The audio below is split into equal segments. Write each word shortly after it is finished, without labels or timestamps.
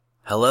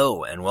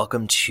Hello, and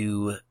welcome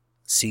to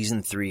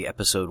Season 3,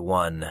 Episode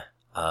 1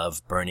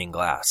 of Burning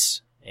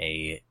Glass,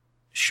 a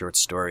short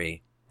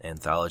story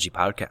anthology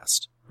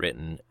podcast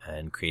written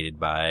and created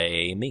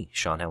by me,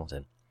 Sean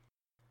Hamilton.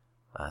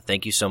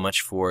 Thank you so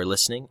much for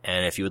listening,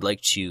 and if you would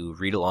like to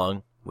read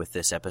along with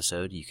this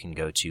episode, you can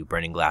go to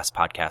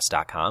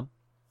burningglasspodcast.com,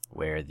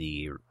 where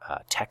the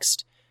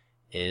text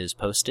is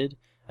posted,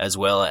 as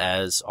well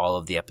as all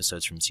of the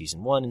episodes from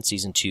Season 1 and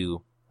Season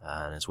 2,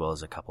 and as well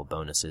as a couple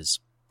bonuses.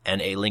 And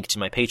a link to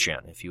my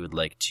Patreon if you would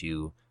like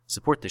to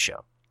support the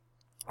show,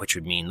 which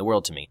would mean the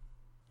world to me.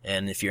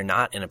 And if you're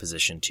not in a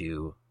position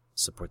to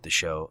support the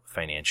show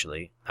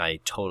financially, I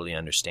totally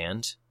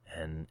understand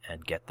and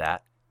get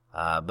that.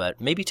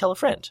 But maybe tell a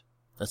friend.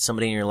 Let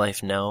somebody in your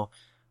life know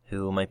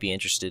who might be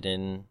interested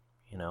in,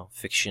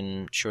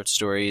 fiction, short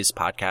stories,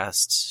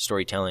 podcasts,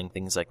 storytelling,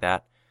 things like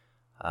that.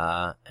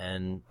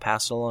 And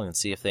pass it along and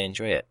see if they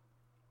enjoy it.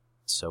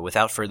 So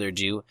without further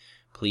ado,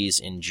 please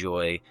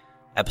enjoy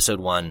Episode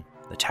 1,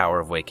 The Tower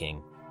of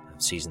Waking,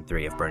 of Season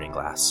 3 of Burning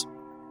Glass.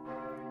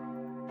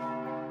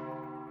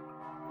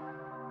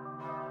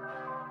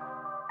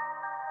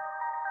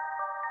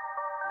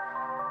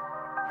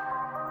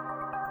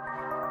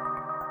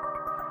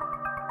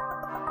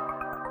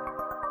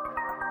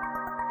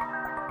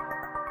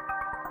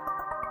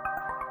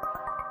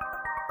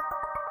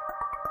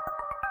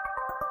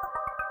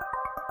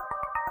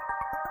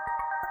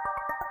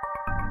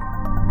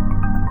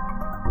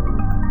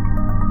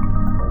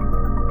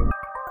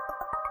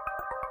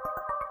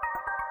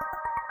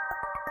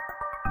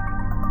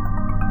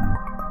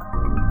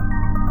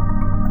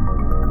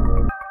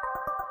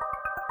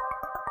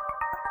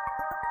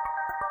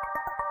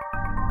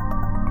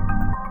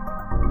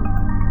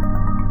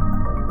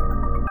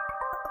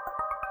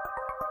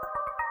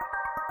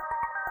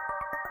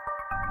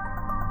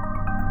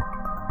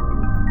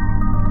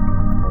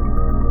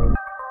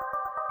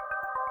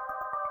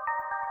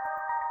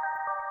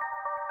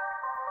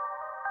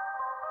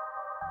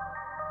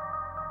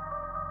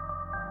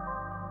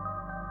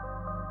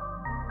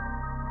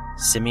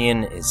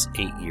 Simeon is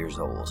 8 years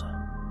old.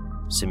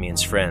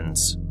 Simeon's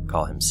friends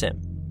call him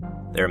Sim.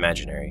 They're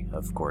imaginary,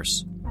 of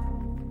course.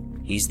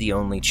 He's the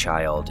only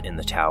child in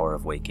the Tower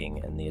of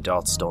Waking, and the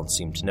adults don't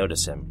seem to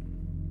notice him.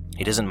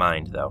 He doesn't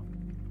mind, though.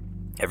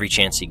 Every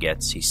chance he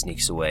gets, he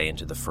sneaks away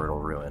into the fertile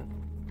ruin.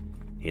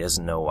 He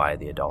doesn't know why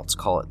the adults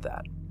call it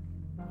that.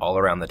 All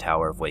around the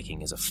Tower of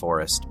Waking is a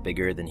forest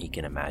bigger than he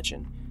can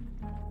imagine.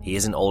 He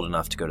isn't old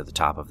enough to go to the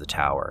top of the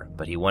tower,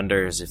 but he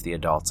wonders if the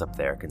adults up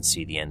there can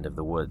see the end of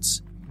the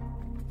woods.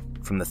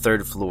 From the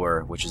third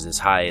floor, which is as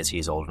high as he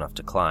is old enough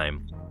to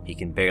climb, he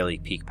can barely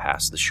peek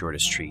past the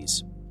shortest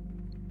trees.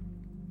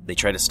 They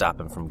try to stop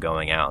him from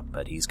going out,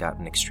 but he's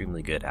gotten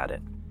extremely good at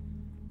it.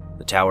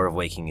 The Tower of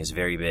Waking is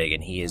very big,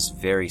 and he is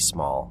very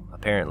small,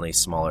 apparently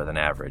smaller than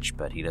average,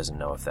 but he doesn't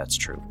know if that's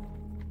true.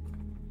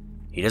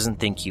 He doesn't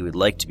think he would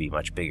like to be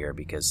much bigger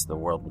because the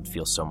world would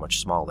feel so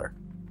much smaller.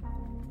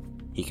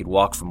 He could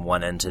walk from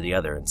one end to the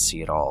other and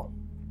see it all.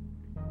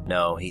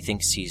 No, he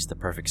thinks he's the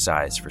perfect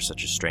size for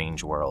such a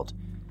strange world.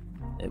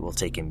 It will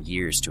take him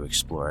years to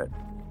explore it.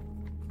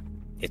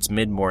 It's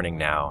mid-morning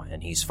now,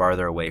 and he's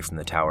farther away from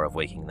the Tower of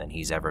Waking than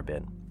he's ever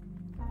been.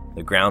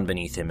 The ground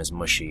beneath him is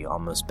mushy,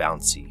 almost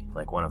bouncy,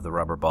 like one of the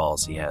rubber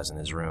balls he has in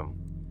his room.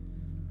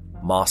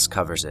 Moss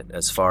covers it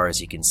as far as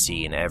he can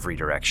see in every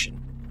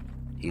direction.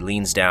 He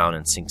leans down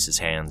and sinks his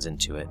hands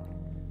into it.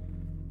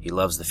 He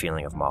loves the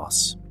feeling of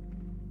moss.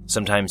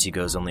 Sometimes he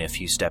goes only a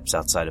few steps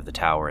outside of the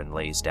tower and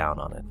lays down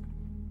on it.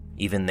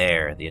 Even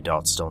there, the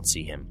adults don't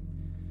see him.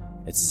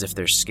 It's as if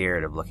they're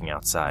scared of looking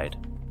outside.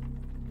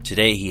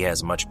 Today he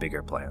has much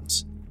bigger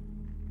plans.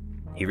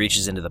 He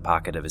reaches into the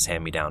pocket of his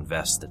hand-me-down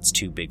vest that's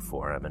too big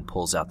for him and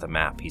pulls out the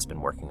map he's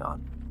been working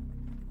on.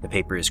 The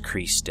paper is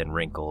creased and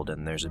wrinkled,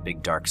 and there's a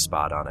big dark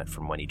spot on it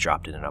from when he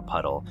dropped it in a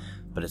puddle,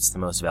 but it's the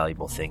most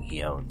valuable thing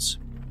he owns.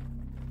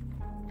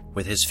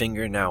 With his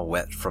finger now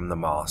wet from the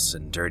moss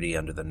and dirty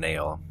under the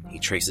nail, he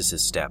traces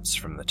his steps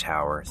from the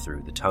tower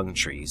through the tongue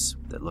trees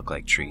that look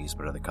like trees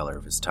but are the color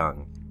of his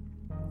tongue.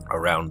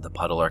 Around the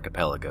Puddle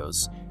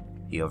Archipelagos,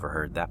 he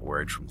overheard that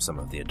word from some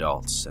of the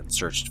adults and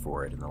searched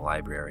for it in the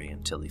library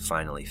until he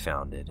finally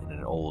found it in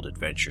an old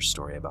adventure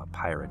story about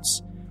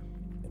pirates,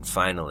 and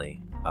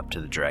finally up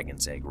to the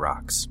Dragon's Egg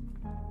rocks.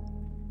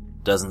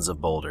 Dozens of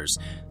boulders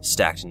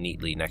stacked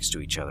neatly next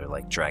to each other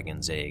like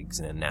dragon's eggs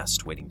in a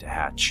nest waiting to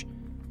hatch.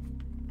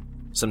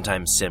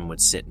 Sometimes Sim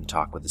would sit and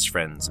talk with his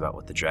friends about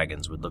what the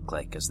dragons would look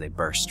like as they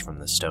burst from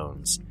the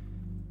stones.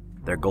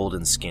 Their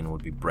golden skin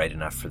would be bright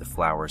enough for the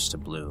flowers to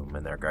bloom,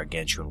 and their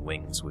gargantuan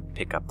wings would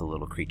pick up the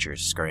little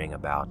creatures scurrying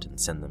about and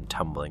send them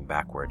tumbling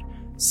backward,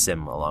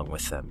 Sim along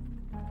with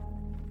them.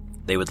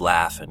 They would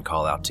laugh and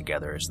call out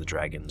together as the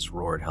dragons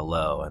roared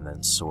hello and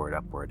then soared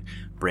upward,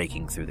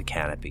 breaking through the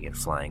canopy and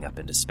flying up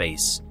into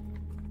space.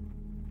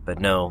 But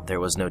no,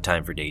 there was no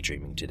time for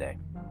daydreaming today.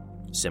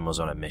 Sim was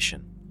on a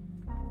mission.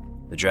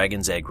 The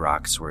Dragon's Egg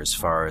rocks were as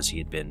far as he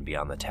had been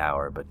beyond the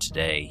tower, but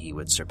today he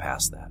would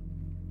surpass that.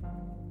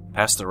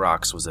 Past the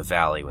rocks was a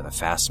valley with a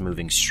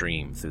fast-moving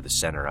stream through the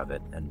center of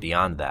it, and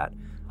beyond that,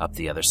 up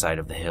the other side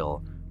of the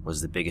hill,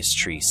 was the biggest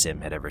tree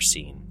Sim had ever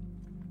seen.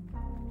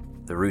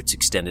 The roots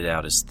extended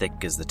out as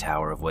thick as the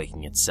Tower of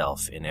Waking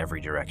itself in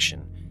every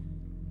direction.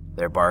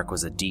 Their bark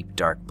was a deep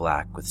dark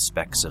black with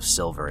specks of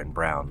silver and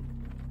brown.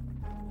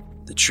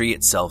 The tree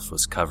itself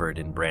was covered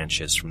in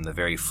branches from the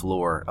very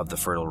floor of the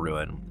fertile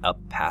ruin up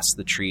past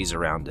the trees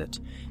around it,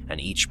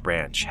 and each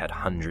branch had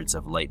hundreds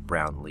of light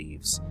brown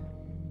leaves.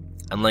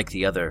 Unlike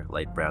the other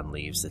light brown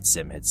leaves that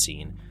Sim had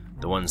seen,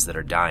 the ones that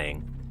are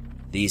dying,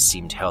 these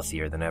seemed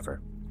healthier than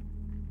ever.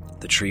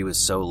 The tree was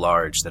so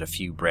large that a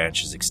few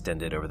branches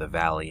extended over the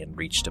valley and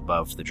reached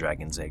above the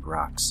Dragon's Egg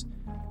rocks.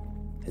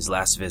 His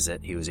last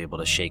visit, he was able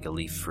to shake a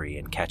leaf free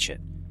and catch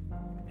it.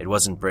 It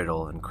wasn't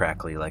brittle and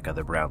crackly like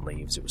other brown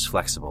leaves. It was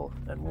flexible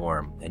and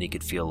warm, and he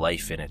could feel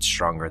life in it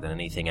stronger than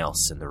anything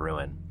else in the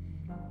ruin.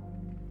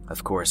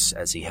 Of course,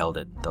 as he held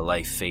it, the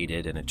life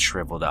faded and it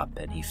shriveled up,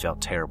 and he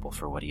felt terrible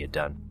for what he had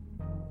done.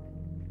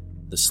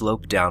 The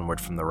slope downward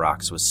from the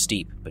rocks was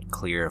steep but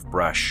clear of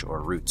brush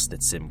or roots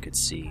that Sim could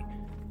see.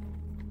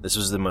 This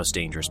was the most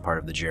dangerous part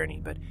of the journey,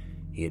 but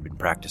he had been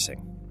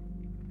practicing.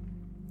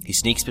 He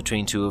sneaks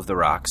between two of the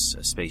rocks,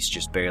 a space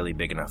just barely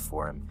big enough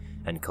for him,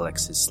 and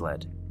collects his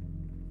sled.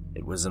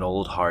 It was an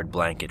old hard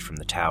blanket from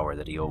the tower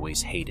that he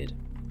always hated.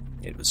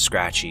 It was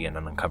scratchy and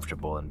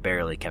uncomfortable and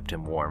barely kept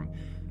him warm,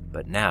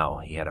 but now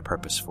he had a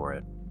purpose for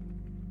it.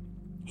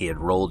 He had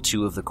rolled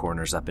two of the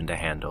corners up into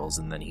handles,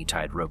 and then he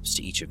tied ropes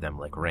to each of them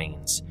like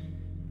reins.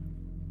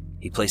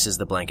 He places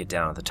the blanket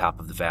down at the top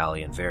of the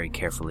valley and very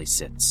carefully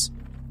sits.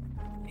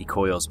 He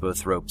coils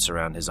both ropes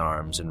around his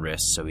arms and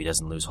wrists so he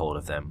doesn't lose hold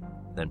of them,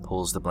 then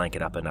pulls the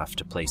blanket up enough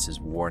to place his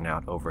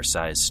worn-out,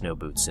 oversized snow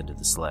boots into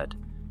the sled.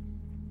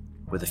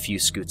 With a few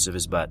scoots of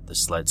his butt, the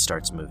sled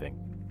starts moving.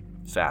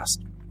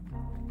 Fast.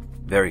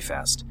 Very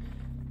fast.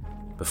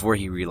 Before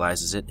he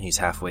realizes it, he's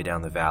halfway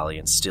down the valley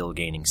and still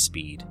gaining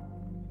speed.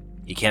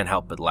 He can't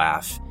help but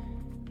laugh.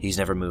 He's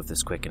never moved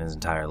this quick in his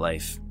entire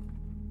life.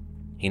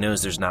 He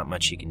knows there's not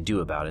much he can do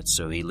about it,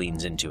 so he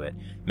leans into it,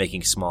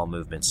 making small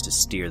movements to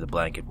steer the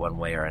blanket one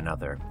way or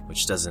another,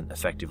 which doesn't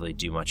effectively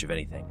do much of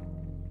anything.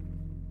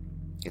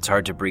 It's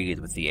hard to breathe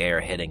with the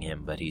air hitting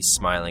him, but he's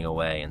smiling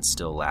away and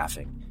still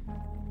laughing.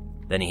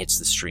 Then he hits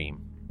the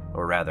stream,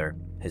 or rather,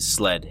 his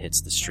sled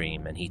hits the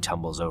stream and he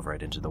tumbles over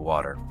it into the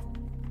water.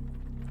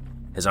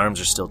 His arms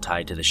are still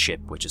tied to the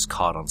ship, which is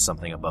caught on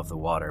something above the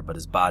water, but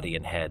his body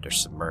and head are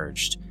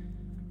submerged.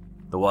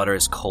 The water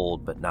is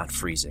cold but not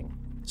freezing.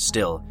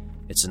 Still,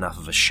 it's enough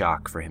of a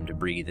shock for him to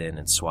breathe in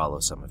and swallow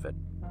some of it.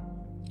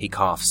 He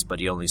coughs, but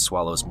he only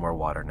swallows more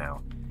water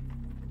now.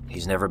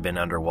 He's never been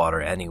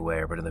underwater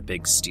anywhere but in the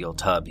big steel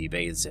tub he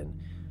bathes in.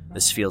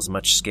 This feels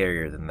much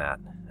scarier than that,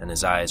 and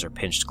his eyes are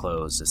pinched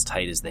closed as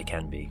tight as they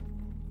can be.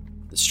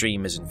 The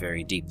stream isn't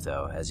very deep,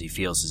 though, as he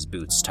feels his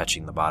boots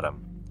touching the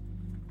bottom.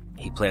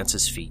 He plants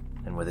his feet,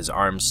 and with his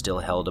arms still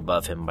held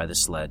above him by the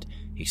sled,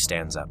 he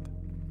stands up.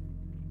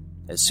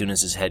 As soon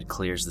as his head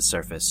clears the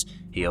surface,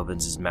 he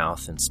opens his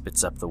mouth and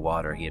spits up the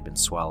water he had been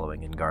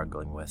swallowing and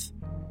gargling with.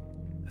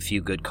 A few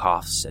good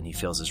coughs, and he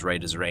feels as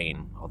right as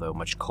rain, although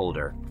much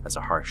colder, as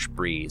a harsh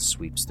breeze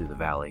sweeps through the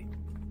valley.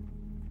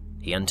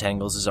 He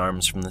untangles his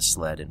arms from the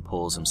sled and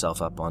pulls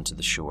himself up onto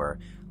the shore,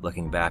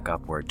 looking back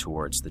upward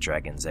towards the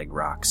Dragon's Egg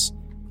rocks.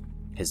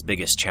 His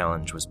biggest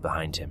challenge was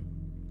behind him.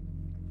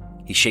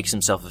 He shakes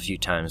himself a few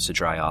times to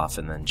dry off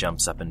and then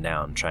jumps up and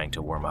down, trying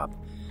to warm up.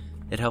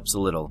 It helps a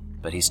little,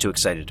 but he's too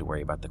excited to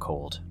worry about the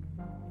cold.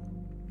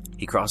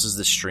 He crosses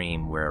the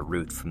stream where a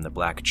root from the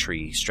black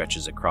tree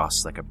stretches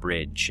across like a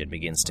bridge and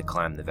begins to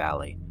climb the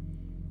valley.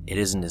 It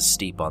isn't as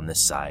steep on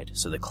this side,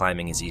 so the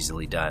climbing is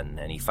easily done,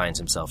 and he finds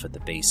himself at the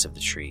base of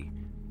the tree.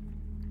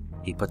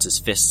 He puts his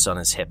fists on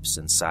his hips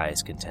and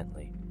sighs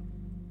contently.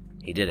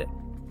 He did it.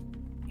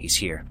 He's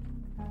here.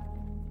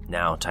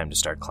 Now, time to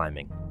start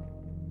climbing.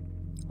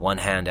 One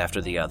hand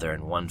after the other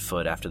and one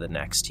foot after the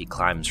next, he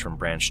climbs from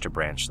branch to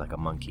branch like a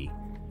monkey.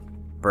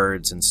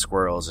 Birds and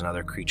squirrels and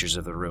other creatures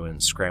of the ruin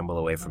scramble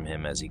away from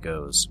him as he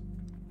goes.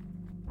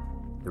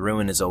 The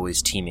ruin is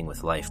always teeming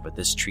with life, but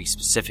this tree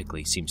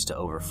specifically seems to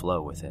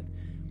overflow with it.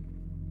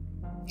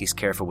 He's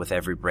careful with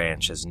every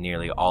branch, as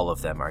nearly all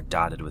of them are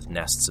dotted with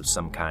nests of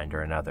some kind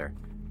or another.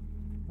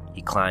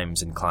 He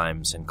climbs and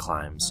climbs and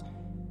climbs.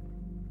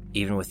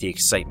 Even with the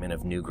excitement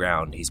of new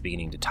ground, he's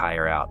beginning to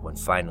tire out when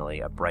finally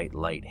a bright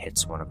light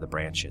hits one of the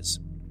branches.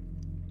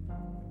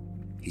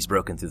 He's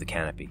broken through the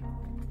canopy.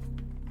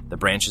 The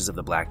branches of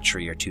the black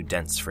tree are too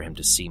dense for him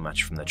to see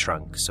much from the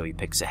trunk, so he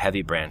picks a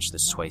heavy branch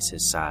that's twice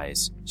his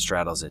size,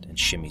 straddles it, and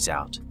shimmies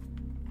out.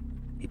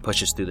 He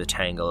pushes through the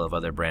tangle of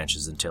other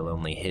branches until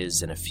only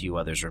his and a few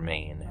others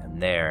remain,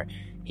 and there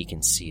he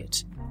can see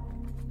it.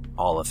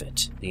 All of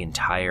it, the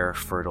entire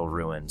fertile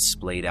ruin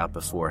splayed out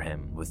before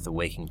him with the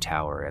waking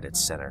tower at its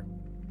center.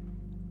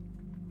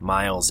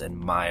 Miles and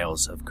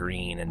miles of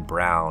green and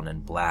brown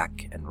and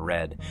black and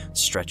red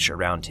stretch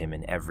around him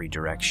in every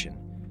direction.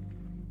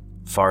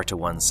 Far to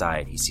one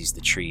side, he sees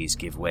the trees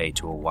give way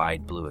to a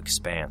wide blue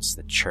expanse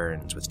that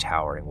churns with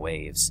towering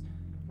waves.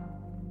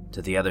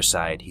 To the other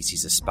side, he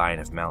sees a spine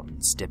of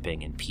mountains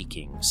dipping and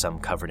peaking, some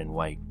covered in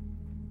white.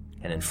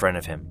 And in front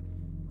of him,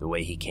 the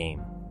way he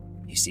came,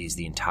 he sees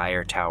the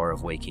entire Tower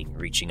of Waking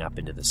reaching up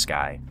into the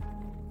sky.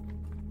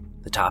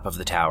 The top of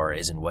the tower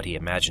isn't what he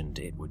imagined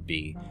it would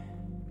be.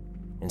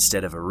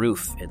 Instead of a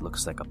roof, it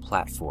looks like a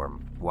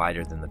platform,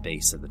 wider than the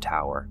base of the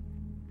tower.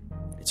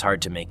 It's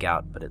hard to make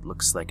out, but it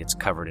looks like it's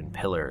covered in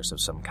pillars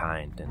of some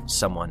kind, and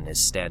someone is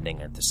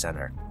standing at the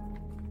center.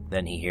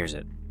 Then he hears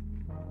it.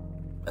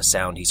 A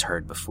sound he's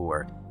heard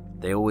before.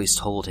 They always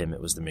told him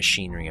it was the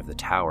machinery of the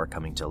tower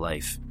coming to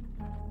life.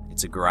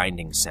 It's a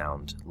grinding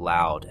sound,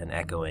 loud and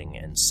echoing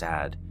and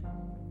sad.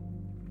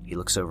 He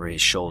looks over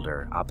his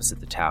shoulder opposite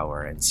the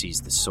tower and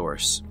sees the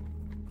source.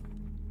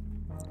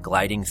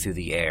 Gliding through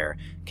the air,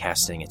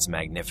 casting its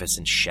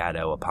magnificent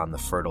shadow upon the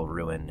fertile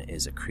ruin,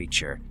 is a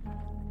creature.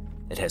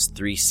 It has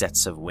 3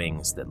 sets of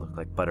wings that look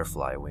like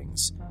butterfly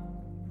wings.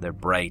 They're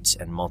bright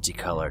and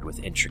multicolored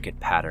with intricate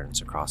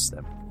patterns across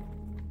them.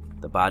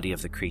 The body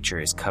of the creature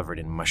is covered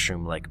in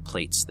mushroom-like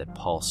plates that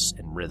pulse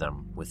in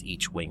rhythm with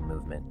each wing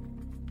movement.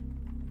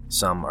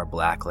 Some are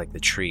black like the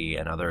tree,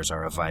 and others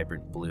are a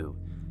vibrant blue.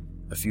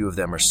 A few of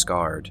them are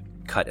scarred,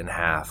 cut in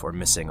half, or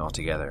missing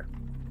altogether.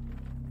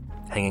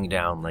 Hanging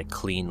down like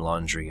clean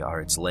laundry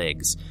are its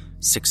legs,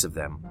 6 of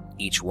them,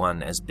 each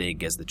one as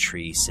big as the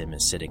tree Sim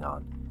is sitting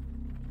on.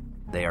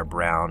 They are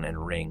brown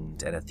and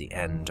ringed, and at the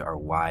end are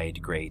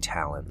wide gray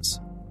talons.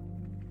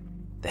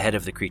 The head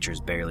of the creature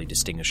is barely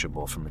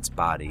distinguishable from its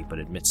body, but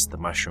amidst the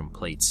mushroom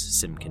plates,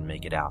 Sim can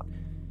make it out.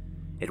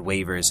 It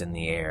wavers in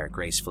the air,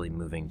 gracefully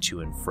moving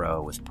to and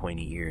fro with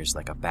pointy ears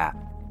like a bat.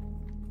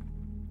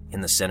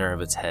 In the center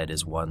of its head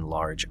is one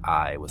large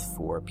eye with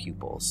 4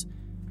 pupils.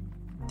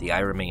 The eye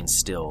remains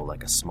still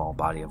like a small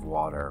body of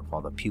water,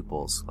 while the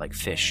pupils, like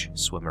fish,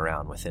 swim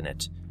around within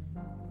it.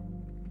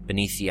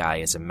 Beneath the eye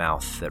is a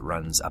mouth that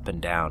runs up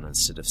and down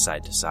instead of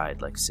side to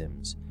side like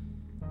Sim's.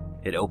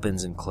 It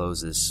opens and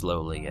closes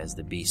slowly as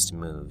the beast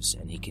moves,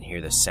 and he can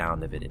hear the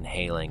sound of it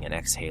inhaling and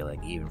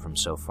exhaling even from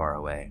so far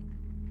away.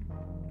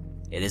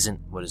 It isn't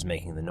what is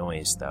making the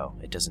noise, though.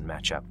 It doesn't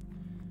match up.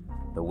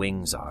 The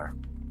wings are.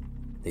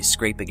 They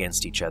scrape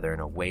against each other in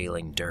a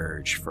wailing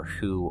dirge for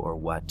who or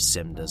what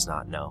Sim does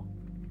not know.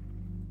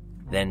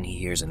 Then he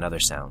hears another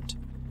sound.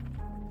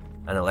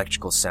 An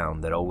electrical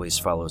sound that always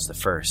follows the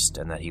first,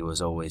 and that he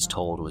was always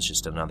told was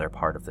just another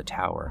part of the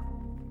tower.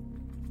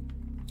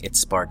 It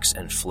sparks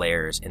and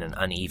flares in an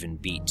uneven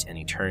beat, and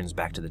he turns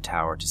back to the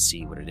tower to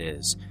see what it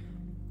is.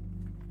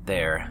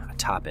 There,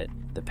 atop it,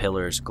 the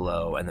pillars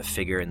glow, and the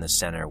figure in the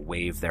center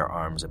wave their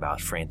arms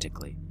about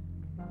frantically.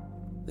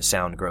 The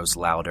sound grows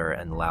louder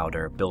and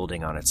louder,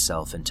 building on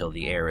itself until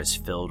the air is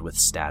filled with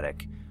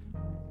static.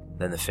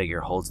 Then the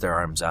figure holds their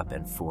arms up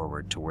and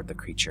forward toward the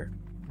creature.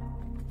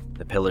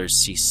 The pillars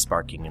cease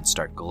sparking and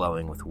start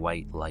glowing with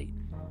white light.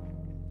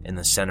 In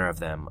the center of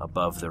them,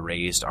 above the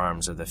raised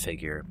arms of the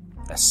figure,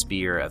 a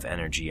spear of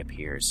energy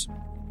appears.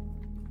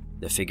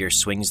 The figure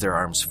swings their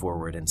arms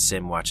forward, and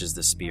Sim watches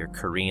the spear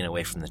careen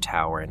away from the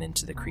tower and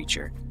into the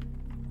creature.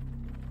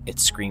 It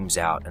screams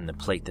out, and the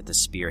plate that the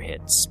spear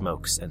hit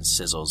smokes and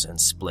sizzles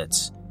and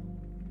splits.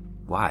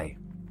 Why?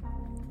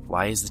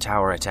 Why is the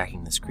tower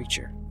attacking this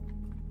creature?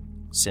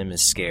 Sim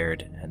is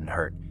scared and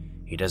hurt.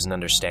 He doesn't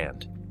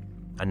understand.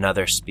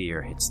 Another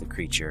spear hits the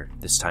creature,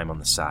 this time on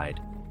the side.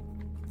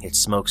 It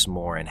smokes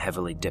more and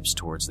heavily dips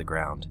towards the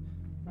ground.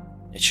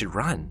 It should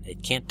run.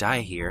 It can't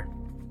die here.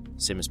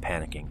 Sim is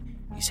panicking.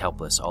 He's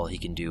helpless. All he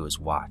can do is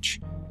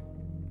watch.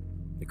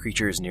 The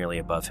creature is nearly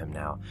above him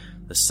now.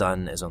 The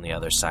sun is on the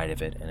other side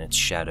of it, and its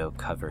shadow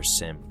covers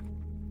Sim.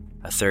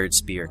 A third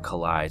spear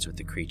collides with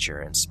the creature,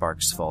 and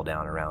sparks fall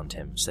down around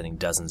him, sending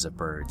dozens of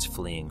birds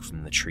fleeing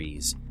from the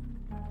trees.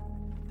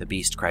 The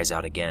beast cries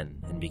out again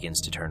and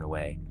begins to turn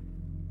away.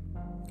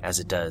 As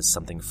it does,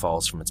 something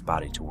falls from its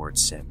body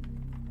towards Sim.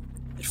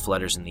 It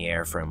flutters in the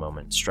air for a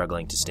moment,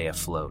 struggling to stay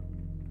afloat.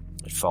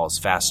 It falls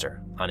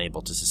faster,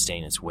 unable to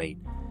sustain its weight.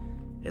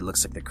 It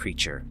looks like the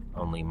creature,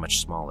 only much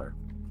smaller.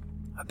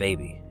 A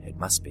baby, it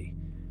must be.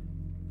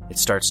 It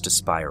starts to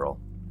spiral.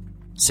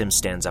 Sim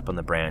stands up on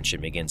the branch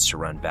and begins to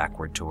run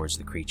backward towards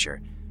the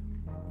creature.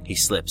 He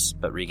slips,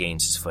 but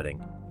regains his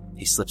footing.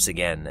 He slips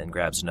again and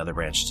grabs another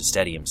branch to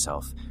steady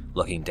himself,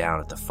 looking down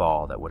at the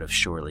fall that would have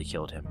surely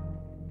killed him.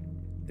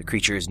 The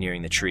creature is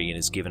nearing the tree and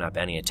has given up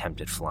any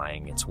attempt at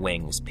flying, its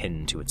wings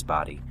pinned to its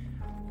body.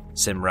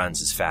 Sim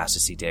runs as fast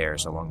as he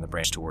dares along the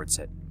branch towards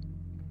it.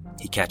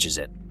 He catches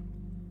it.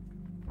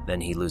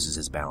 Then he loses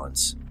his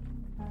balance.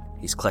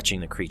 He's clutching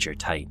the creature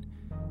tight.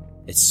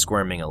 It's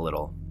squirming a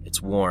little.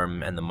 It's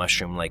warm, and the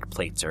mushroom-like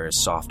plates are as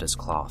soft as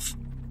cloth.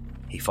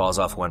 He falls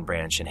off one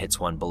branch and hits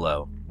one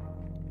below.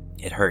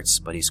 It hurts,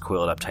 but he's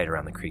coiled up tight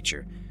around the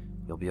creature.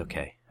 You'll be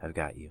okay. I've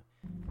got you.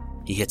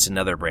 He hits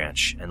another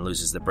branch and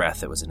loses the breath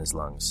that was in his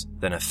lungs.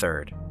 Then a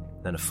third.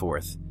 Then a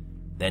fourth.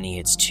 Then he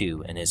hits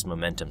 2, and his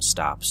momentum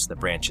stops, the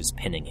branches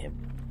pinning him.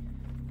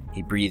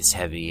 He breathes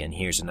heavy and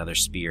hears another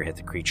spear hit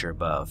the creature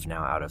above,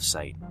 now out of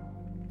sight.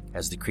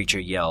 As the creature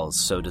yells,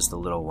 so does the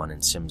little one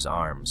in Sim's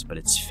arms, but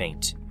it's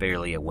faint,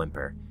 barely a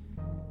whimper.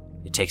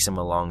 It takes him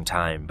a long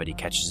time, but he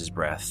catches his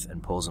breath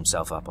and pulls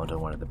himself up onto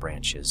one of the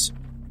branches.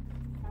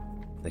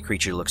 The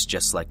creature looks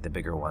just like the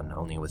bigger one,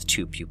 only with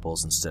 2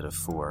 pupils instead of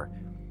 4.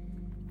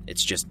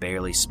 It's just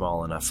barely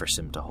small enough for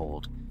Sim to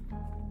hold.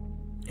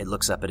 It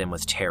looks up at him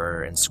with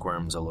terror and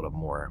squirms a little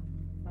more.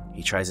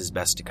 He tries his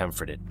best to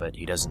comfort it, but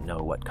he doesn't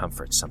know what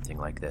comforts something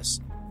like this.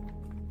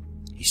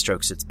 He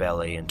strokes its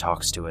belly and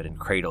talks to it and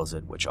cradles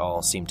it, which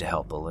all seem to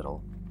help a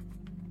little.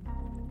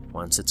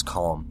 Once it's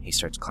calm, he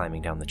starts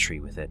climbing down the tree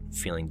with it,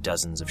 feeling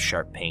dozens of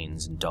sharp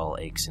pains and dull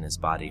aches in his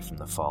body from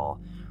the fall.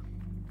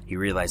 He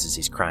realizes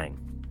he's crying.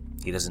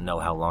 He doesn't know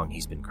how long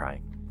he's been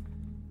crying.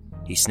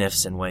 He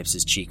sniffs and wipes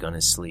his cheek on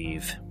his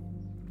sleeve.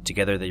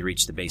 Together they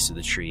reach the base of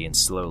the tree, and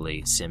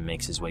slowly Sim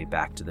makes his way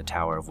back to the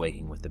Tower of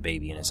Waking with the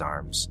baby in his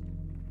arms.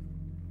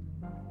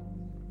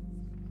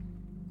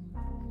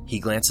 He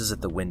glances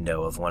at the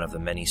window of one of the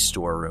many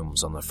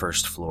storerooms on the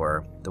first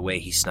floor, the way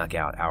he snuck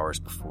out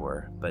hours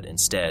before, but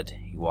instead,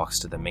 he walks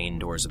to the main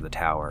doors of the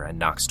tower and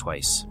knocks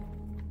twice.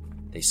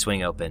 They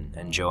swing open,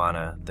 and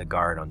Joanna, the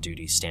guard on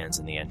duty, stands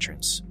in the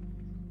entrance.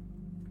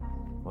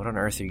 "What on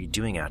earth are you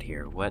doing out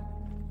here? What?"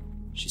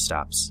 She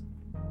stops.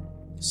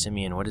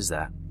 "Simeon, what is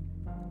that?"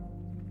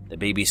 The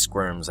baby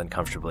squirms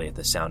uncomfortably at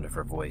the sound of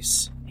her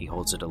voice. He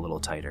holds it a little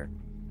tighter.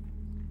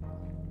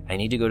 "I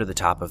need to go to the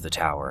top of the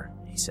tower,"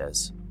 he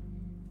says.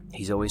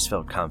 He's always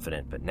felt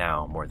confident, but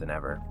now, more than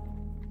ever,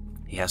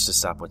 he has to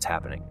stop what's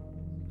happening.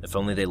 If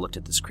only they looked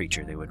at this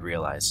creature, they would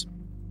realize.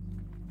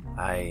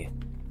 I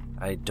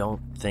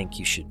don't think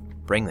you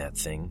should bring that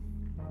thing."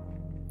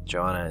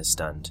 Joanna is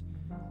stunned.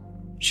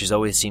 She's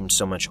always seemed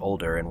so much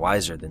older and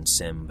wiser than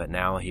Sim, but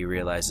now he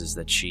realizes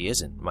that she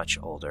isn't much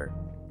older.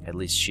 At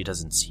least she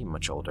doesn't seem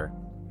much older.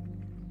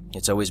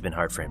 It's always been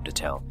hard for him to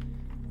tell.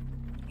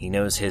 He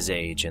knows his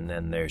age, and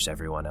then there's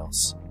everyone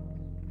else.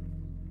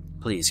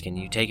 "Please, can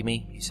you take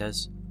me?" he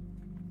says.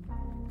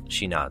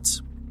 She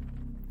nods.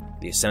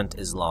 The ascent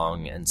is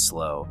long and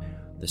slow.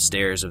 The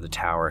stairs of the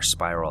tower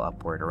spiral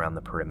upward around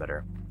the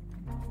perimeter.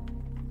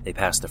 They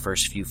pass the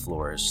first few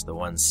floors, the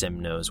ones Sim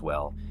knows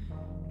well.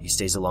 He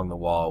stays along the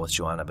wall with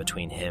Joanna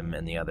between him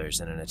and the others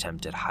in an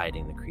attempt at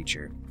hiding the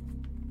creature.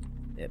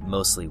 It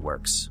mostly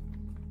works.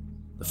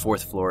 The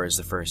 4th floor is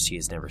the first he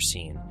has never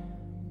seen.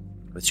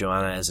 With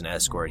Joanna as an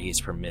escort, he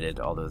is permitted,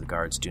 although the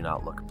guards do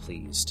not look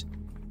pleased.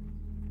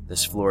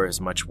 This floor is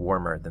much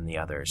warmer than the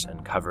others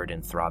and covered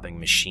in throbbing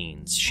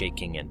machines,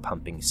 shaking and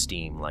pumping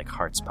steam like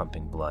hearts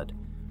pumping blood.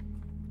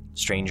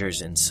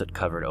 Strangers in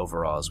soot-covered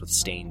overalls with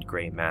stained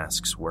gray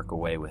masks work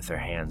away with their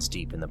hands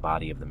deep in the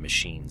body of the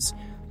machines,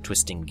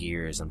 twisting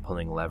gears and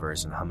pulling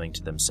levers and humming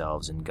to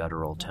themselves in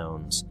guttural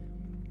tones.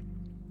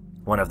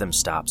 One of them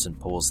stops and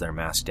pulls their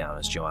mask down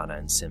as Joanna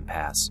and Sim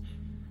pass.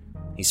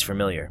 He's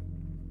familiar.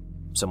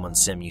 Someone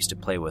Sim used to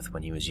play with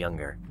when he was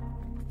younger.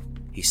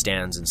 He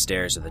stands and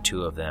stares at the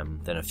 2 of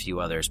them, then a few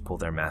others pull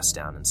their masks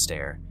down and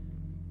stare.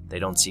 They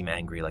don't seem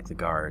angry like the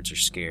guards or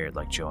scared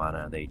like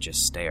Joanna, they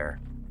just stare.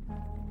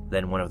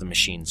 Then one of the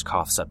machines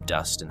coughs up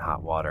dust and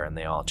hot water, and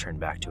they all turn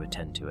back to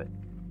attend to it.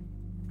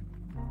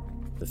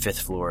 The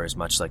 5th floor is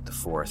much like the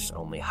 4th,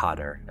 only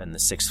hotter, and the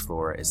 6th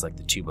floor is like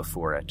the 2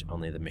 before it,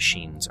 only the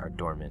machines are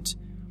dormant.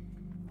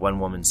 One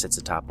woman sits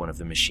atop one of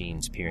the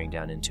machines, peering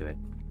down into it.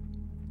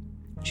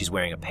 She's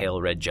wearing a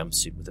pale red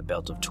jumpsuit with a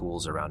belt of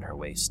tools around her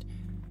waist.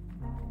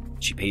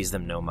 She pays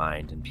them no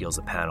mind and peels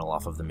a panel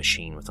off of the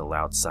machine with a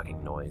loud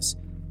sucking noise.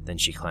 Then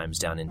she climbs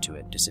down into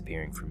it,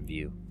 disappearing from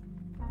view.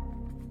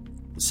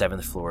 The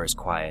 7th floor is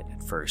quiet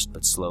at first,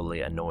 but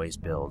slowly a noise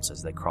builds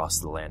as they cross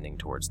the landing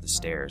towards the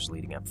stairs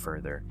leading up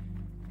further.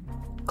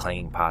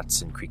 Clanging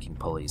pots and creaking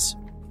pulleys.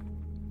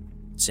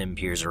 Sim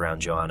peers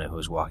around Joanna, who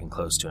is walking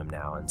close to him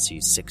now, and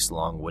sees 6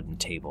 long wooden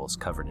tables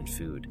covered in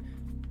food.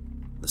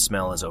 The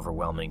smell is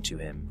overwhelming to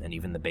him, and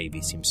even the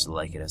baby seems to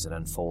like it as it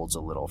unfolds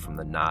a little from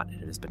the knot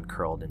it has been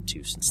curled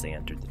into since they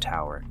entered the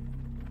tower.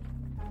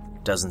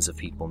 Dozens of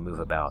people move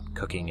about,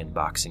 cooking and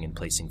boxing and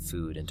placing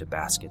food into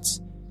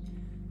baskets.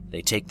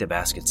 They take the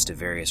baskets to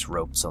various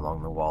ropes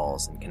along the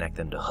walls and connect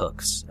them to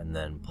hooks, and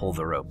then pull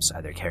the ropes,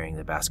 either carrying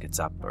the baskets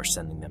up or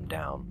sending them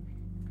down.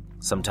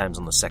 Sometimes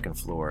on the 2nd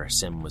floor,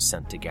 Sim was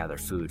sent to gather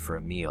food for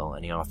a meal,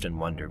 and he often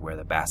wondered where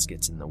the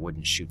baskets and the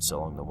wooden chutes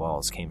along the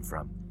walls came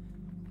from.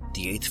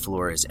 The 8th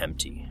floor is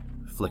empty.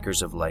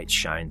 Flickers of light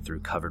shine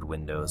through covered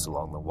windows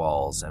along the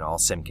walls, and all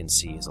Sim can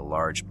see is a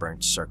large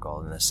burnt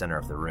circle in the center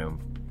of the room.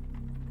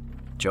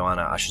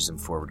 Joanna ushers him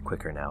forward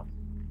quicker now.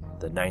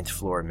 The 9th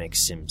floor makes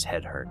Sim's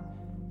head hurt.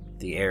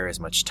 The air is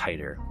much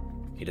tighter.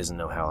 He doesn't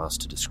know how else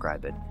to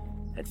describe it.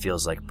 It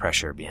feels like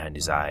pressure behind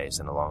his eyes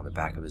and along the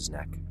back of his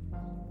neck.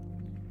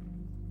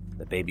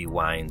 The baby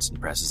whines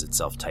and presses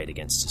itself tight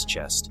against his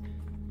chest.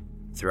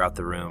 Throughout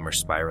the room are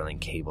spiraling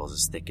cables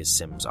as thick as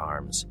Sim's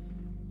arms.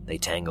 They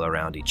tangle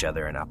around each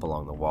other and up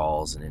along the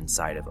walls and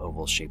inside of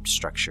oval-shaped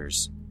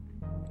structures.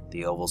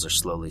 The ovals are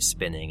slowly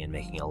spinning and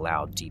making a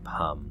loud, deep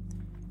hum.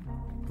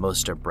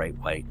 Most are bright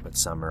white, but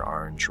some are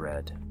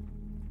orange-red.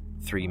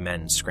 3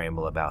 men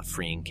scramble about,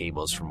 freeing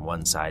cables from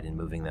one side and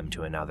moving them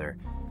to another.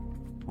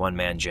 One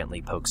man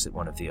gently pokes at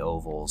one of the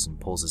ovals and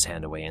pulls his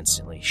hand away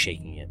instantly,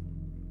 shaking it.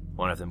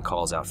 One of them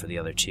calls out for the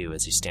other two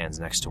as he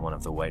stands next to one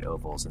of the white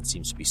ovals and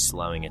seems to be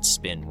slowing its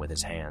spin with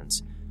his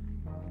hands.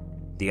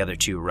 The other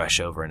two rush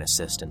over and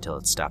assist until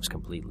it stops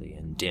completely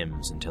and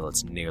dims until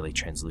it's nearly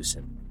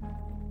translucent.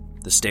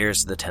 The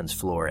stairs to the 10th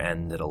floor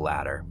end at a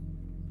ladder.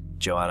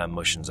 Joanna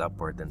motions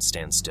upward, then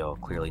stands still,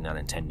 clearly not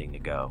intending to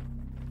go.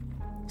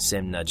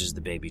 Sim nudges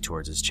the baby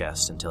towards his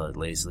chest until it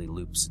lazily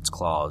loops its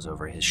claws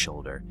over his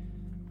shoulder.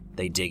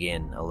 They dig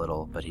in a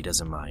little, but he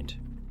doesn't mind.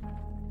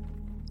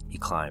 He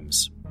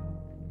climbs.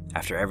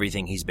 After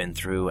everything he's been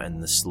through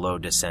and the slow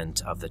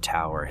descent of the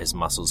tower, his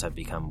muscles have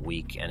become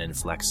weak and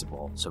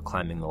inflexible, so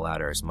climbing the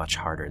ladder is much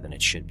harder than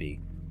it should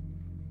be.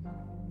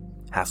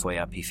 Halfway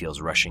up, he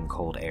feels rushing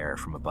cold air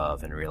from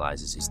above and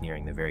realizes he's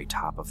nearing the very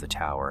top of the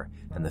tower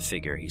and the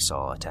figure he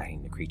saw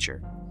attacking the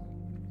creature.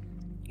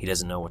 He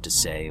doesn't know what to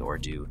say or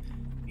do.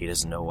 He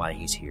doesn't know why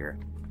he's here.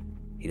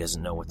 He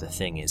doesn't know what the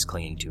thing is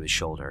clinging to his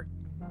shoulder.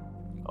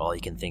 All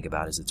he can think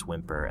about is its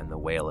whimper and the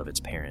wail of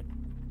its parent.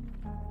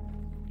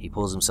 He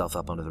pulls himself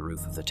up onto the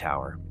roof of the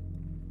tower.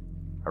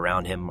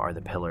 Around him are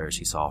the pillars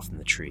he saw from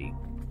the tree.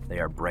 They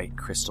are bright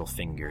crystal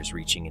fingers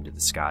reaching into the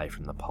sky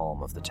from the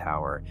palm of the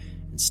tower,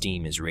 and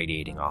steam is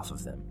radiating off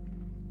of them.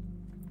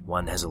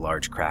 One has a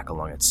large crack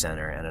along its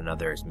center, and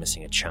another is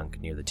missing a chunk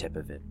near the tip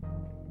of it.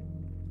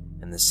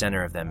 In the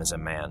center of them is a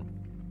man.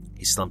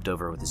 He's slumped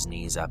over with his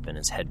knees up and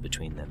his head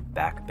between them,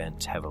 back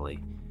bent heavily.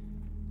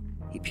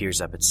 He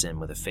peers up at Sim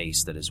with a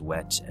face that is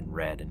wet and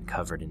red and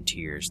covered in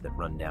tears that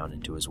run down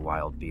into his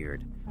wild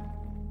beard.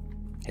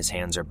 His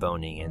hands are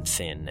bony and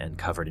thin and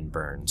covered in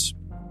burns.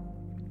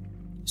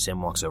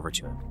 Sim walks over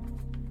to him.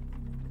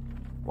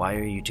 "Why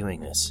are you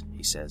doing this?"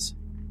 he says.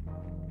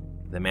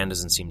 The man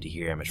doesn't seem to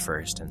hear him at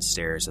first and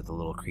stares at the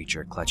little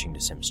creature clutching to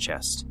Sim's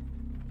chest.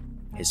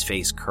 His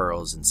face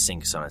curls and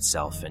sinks on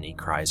itself, and he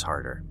cries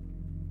harder.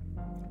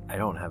 "I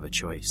don't have a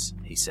choice,"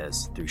 he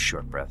says through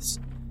short breaths.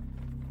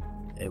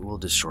 "It will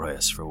destroy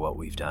us for what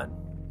we've done."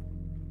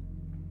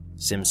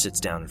 Sim sits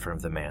down in front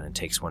of the man and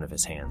takes one of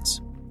his hands.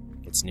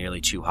 It's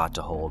nearly too hot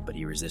to hold, but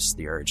he resists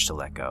the urge to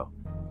let go.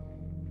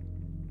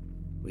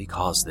 "We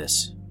caused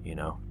this, you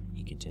know,"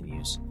 he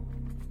continues.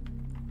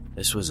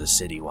 "This was a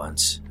city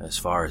once, as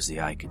far as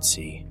the eye could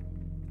see.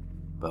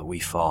 But we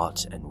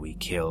fought, and we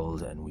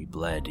killed, and we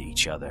bled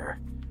each other.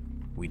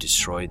 We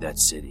destroyed that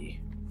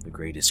city, the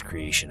greatest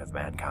creation of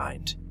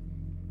mankind.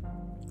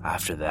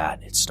 After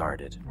that, it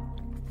started.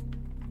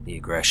 The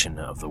aggression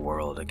of the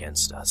world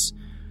against us.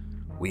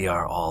 We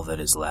are all that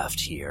is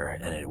left here,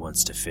 and it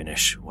wants to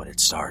finish what it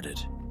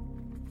started."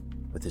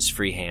 With his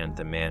free hand,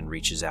 the man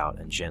reaches out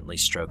and gently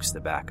strokes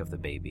the back of the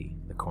baby.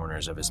 The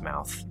corners of his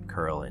mouth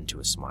curl into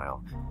a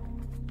smile.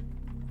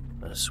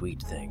 "A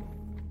sweet thing,"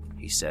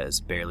 he says,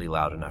 barely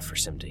loud enough for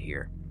Sim to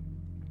hear.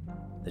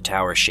 The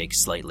tower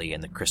shakes slightly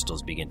and the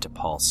crystals begin to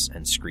pulse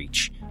and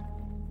screech.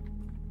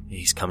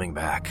 "He's coming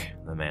back,"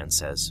 the man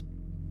says.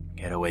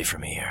 "Get away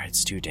from here,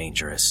 it's too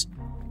dangerous."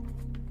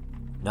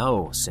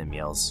 "No," Sim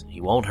yells. "He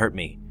won't hurt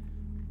me."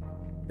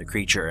 The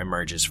creature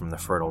emerges from the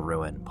fertile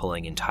ruin,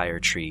 pulling entire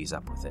trees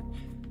up with it.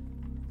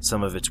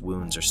 Some of its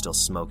wounds are still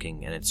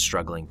smoking, and it's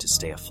struggling to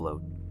stay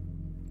afloat.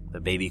 The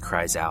baby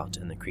cries out,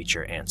 and the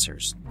creature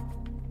answers.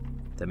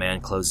 The man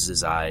closes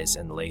his eyes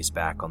and lays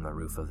back on the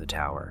roof of the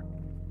tower.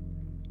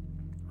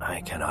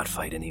 "I cannot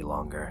fight any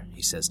longer,"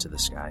 he says to the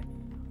sky.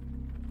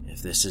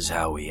 "If this is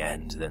how we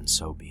end, then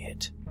so be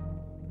it."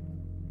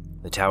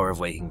 The Tower of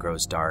Waking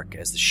grows dark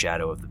as the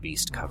shadow of the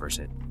beast covers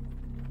it.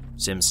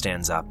 Sim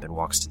stands up and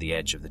walks to the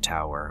edge of the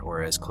tower,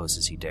 or as close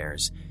as he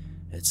dares.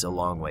 It's a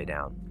long way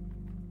down.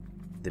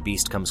 The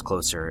beast comes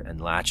closer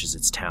and latches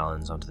its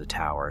talons onto the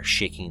tower,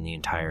 shaking the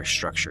entire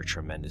structure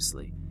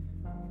tremendously.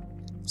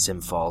 Sim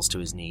falls to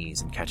his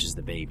knees and catches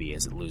the baby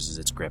as it loses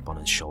its grip on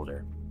his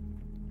shoulder.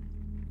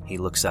 He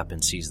looks up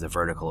and sees the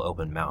vertical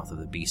open mouth of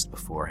the beast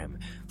before him,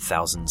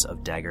 thousands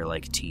of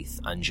dagger-like teeth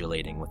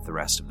undulating with the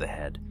rest of the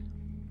head.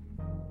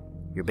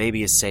 "Your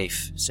baby is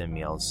safe," Sim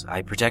yells.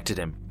 "I protected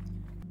him."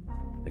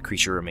 The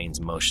creature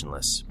remains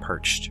motionless,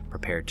 perched,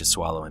 prepared to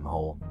swallow him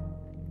whole.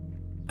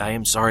 "I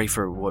am sorry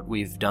for what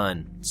we've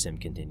done," Sim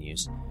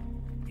continues.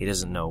 He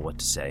doesn't know what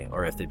to say,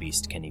 or if the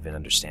beast can even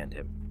understand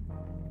him.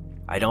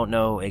 "I don't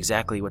know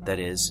exactly what that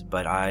is,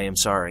 but I am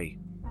sorry."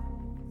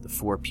 The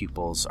 4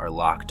 pupils are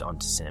locked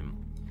onto Sim,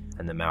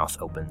 and the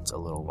mouth opens a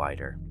little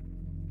wider.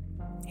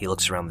 He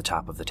looks around the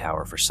top of the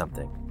tower for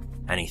something,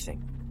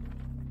 anything.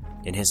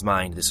 In his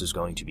mind, this was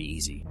going to be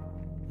easy.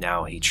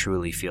 Now he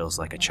truly feels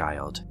like a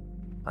child,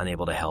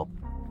 unable to help,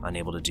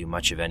 unable to do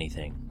much of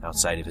anything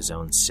outside of his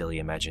own silly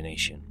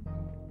imagination.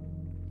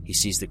 He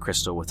sees the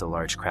crystal with a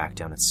large crack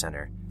down its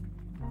center.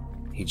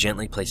 He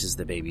gently places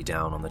the baby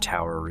down on the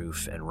tower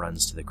roof and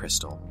runs to the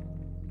crystal.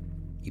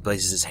 He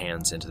places his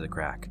hands into the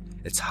crack.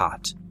 It's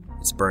hot.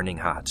 It's burning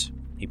hot.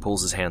 He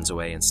pulls his hands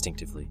away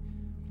instinctively.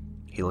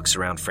 He looks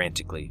around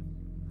frantically.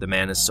 The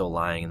man is still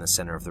lying in the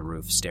center of the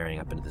roof, staring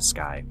up into the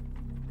sky.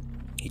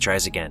 He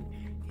tries again.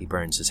 He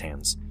burns his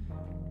hands.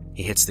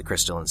 He hits the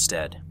crystal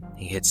instead.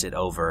 He hits it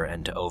over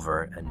and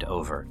over and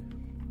over.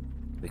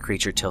 The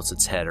creature tilts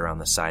its head around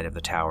the side of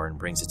the tower and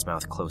brings its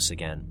mouth close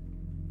again.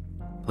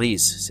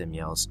 "Please," Sim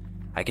yells.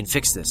 "I can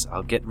fix this.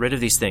 I'll get rid of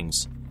these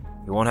things.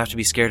 You won't have to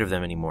be scared of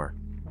them anymore."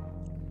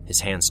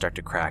 His hands start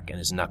to crack and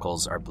his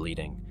knuckles are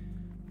bleeding.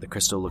 The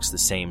crystal looks the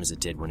same as it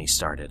did when he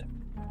started.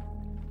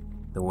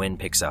 The wind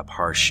picks up,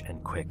 harsh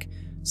and quick.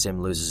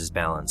 Sim loses his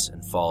balance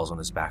and falls on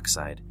his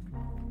backside.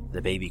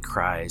 The baby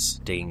cries,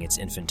 digging its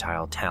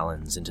infantile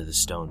talons into the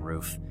stone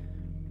roof.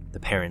 The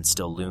parent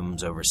still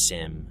looms over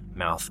Sim,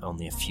 mouth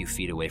only a few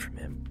feet away from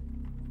him.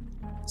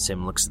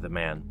 Sim looks at the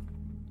man.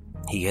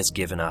 He has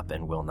given up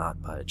and will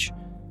not budge.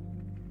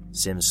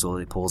 Sim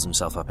slowly pulls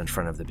himself up in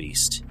front of the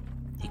beast.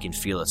 He can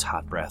feel its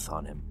hot breath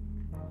on him.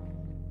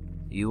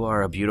 "You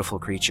are a beautiful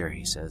creature,"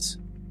 he says.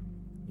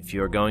 "If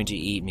you are going to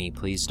eat me,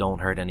 please don't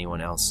hurt anyone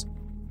else.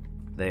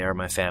 They are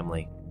my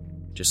family,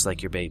 just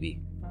like your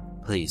baby.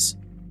 Please."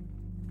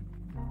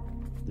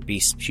 The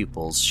beast's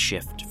pupils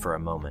shift for a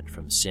moment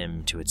from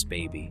Sim to its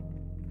baby.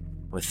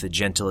 With the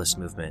gentlest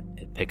movement,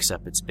 it picks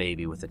up its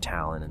baby with a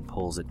talon and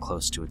pulls it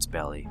close to its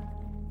belly.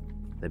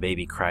 The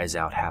baby cries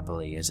out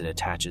happily as it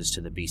attaches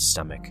to the beast's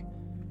stomach.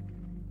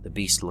 The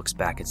beast looks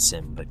back at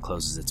Sim but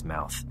closes its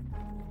mouth.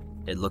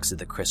 It looks at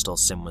the crystal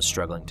Sim was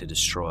struggling to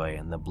destroy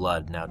and the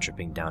blood now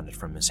dripping down it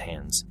from his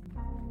hands.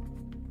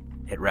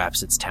 It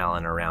wraps its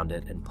talon around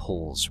it and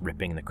pulls,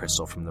 ripping the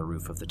crystal from the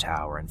roof of the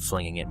tower and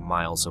flinging it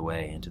miles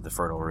away into the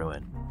fertile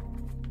ruin.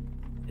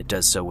 It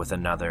does so with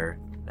another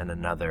and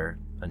another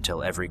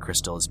until every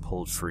crystal is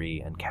pulled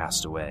free and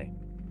cast away.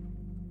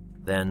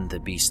 Then the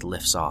beast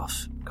lifts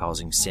off,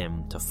 causing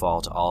Sim to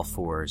fall to all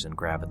fours and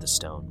grab at the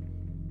stone.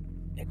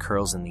 It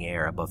curls in the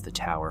air above the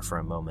tower for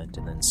a moment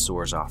and then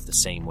soars off the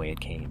same way it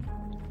came.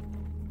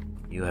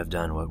 "You have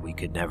done what we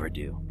could never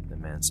do," the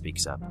man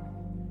speaks up.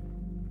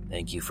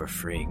 "Thank you for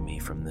freeing me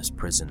from this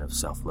prison of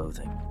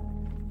self-loathing."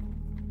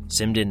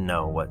 Sim didn't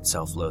know what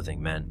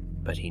self-loathing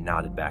meant, but he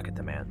nodded back at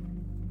the man.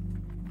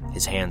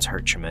 His hands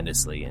hurt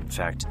tremendously. In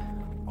fact,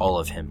 all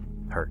of him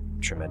hurt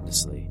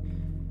tremendously.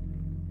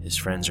 His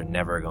friends are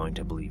never going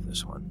to believe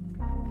this one.